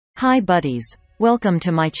Hi buddies. Welcome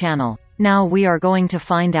to my channel. Now we are going to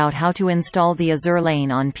find out how to install the Azur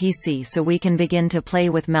Lane on PC so we can begin to play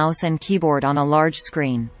with mouse and keyboard on a large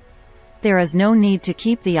screen. There is no need to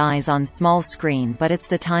keep the eyes on small screen, but it's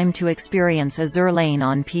the time to experience Azur Lane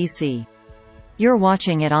on PC. You're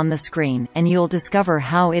watching it on the screen, and you'll discover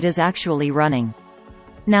how it is actually running.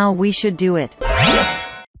 Now we should do it.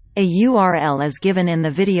 A URL is given in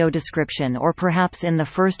the video description or perhaps in the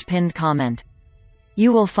first pinned comment.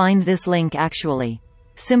 You will find this link actually.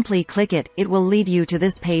 Simply click it, it will lead you to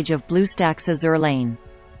this page of BlueStacks Azur Lane.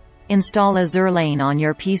 Install Azur Lane on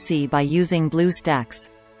your PC by using BlueStacks.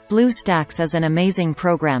 BlueStacks is an amazing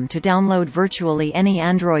program to download virtually any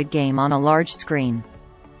Android game on a large screen.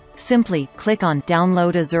 Simply click on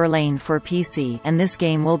Download Azur Lane for PC and this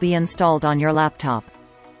game will be installed on your laptop.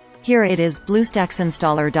 Here it is,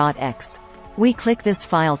 BlueStacksInstaller.exe. We click this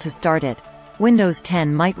file to start it. Windows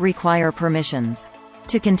 10 might require permissions.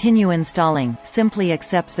 To continue installing, simply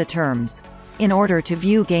accept the terms. In order to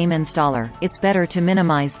view Game Installer, it's better to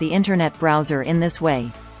minimize the internet browser in this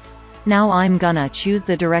way. Now I'm gonna choose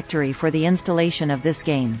the directory for the installation of this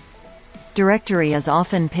game. Directory is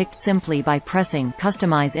often picked simply by pressing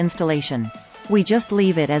Customize Installation. We just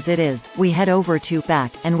leave it as it is, we head over to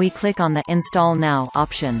Back, and we click on the Install Now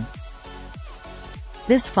option.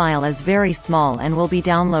 This file is very small and will be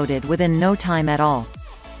downloaded within no time at all.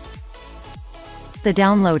 The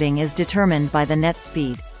downloading is determined by the net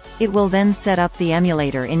speed. It will then set up the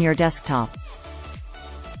emulator in your desktop.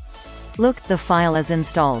 Look, the file is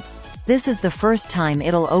installed. This is the first time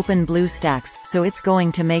it'll open BlueStacks, so it's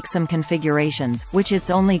going to make some configurations, which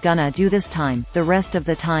it's only gonna do this time. The rest of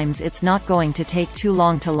the times it's not going to take too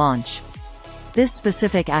long to launch. This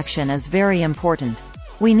specific action is very important.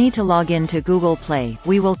 We need to log in to Google Play.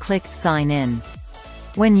 We will click Sign In.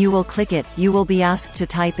 When you will click it, you will be asked to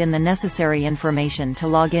type in the necessary information to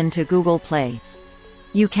log in to Google Play.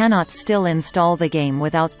 You cannot still install the game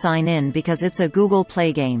without sign in because it's a Google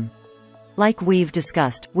Play game. Like we've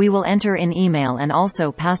discussed, we will enter in email and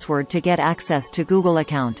also password to get access to Google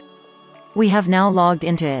account. We have now logged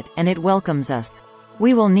into it, and it welcomes us.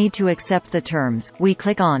 We will need to accept the terms. We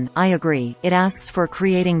click on I agree. It asks for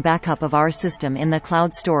creating backup of our system in the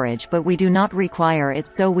cloud storage, but we do not require it,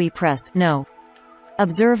 so we press No.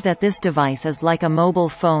 Observe that this device is like a mobile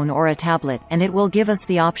phone or a tablet, and it will give us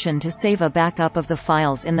the option to save a backup of the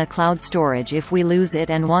files in the cloud storage if we lose it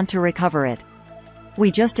and want to recover it. We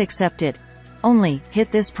just accept it. Only,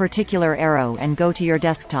 hit this particular arrow and go to your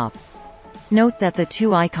desktop. Note that the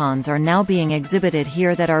two icons are now being exhibited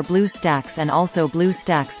here that are BlueStacks and also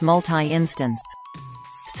BlueStacks multi-instance.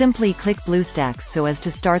 Simply click BlueStacks so as to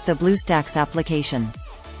start the BlueStacks application.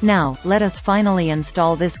 Now, let us finally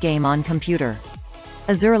install this game on computer.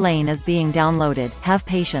 Azur Lane is being downloaded, have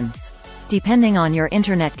patience. Depending on your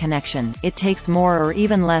internet connection, it takes more or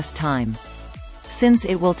even less time. Since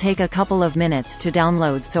it will take a couple of minutes to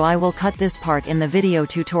download, so I will cut this part in the video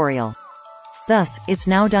tutorial. Thus, it's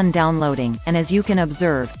now done downloading, and as you can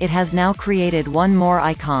observe, it has now created one more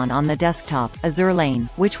icon on the desktop, Azur Lane,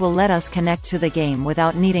 which will let us connect to the game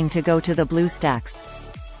without needing to go to the BlueStacks.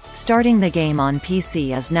 Starting the game on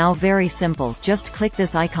PC is now very simple, just click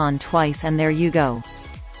this icon twice and there you go.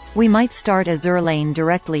 We might start Azur Lane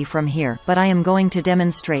directly from here, but I am going to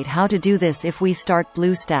demonstrate how to do this if we start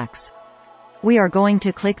BlueStacks. We are going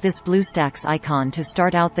to click this BlueStacks icon to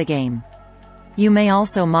start out the game. You may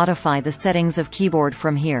also modify the settings of keyboard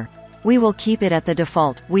from here. We will keep it at the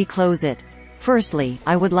default. We close it. Firstly,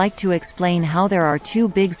 I would like to explain how there are two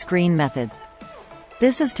big screen methods.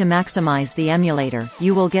 This is to maximize the emulator.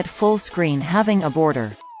 You will get full screen having a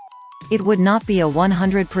border. It would not be a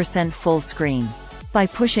 100% full screen. By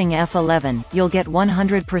pushing F11, you'll get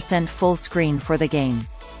 100% full screen for the game.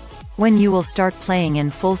 When you will start playing in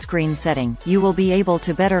full screen setting, you will be able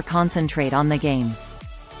to better concentrate on the game.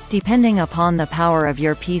 Depending upon the power of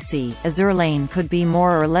your PC, Azur Lane could be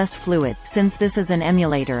more or less fluid, since this is an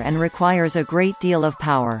emulator and requires a great deal of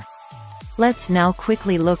power. Let's now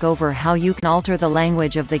quickly look over how you can alter the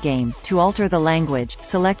language of the game. To alter the language,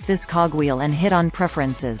 select this cogwheel and hit on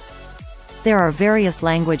Preferences. There are various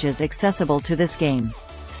languages accessible to this game.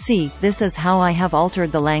 See, this is how I have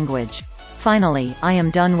altered the language. Finally, I am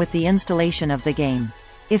done with the installation of the game.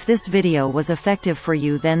 If this video was effective for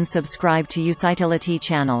you, then subscribe to Usitility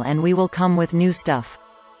channel and we will come with new stuff.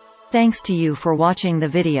 Thanks to you for watching the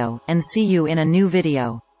video, and see you in a new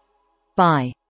video. Bye.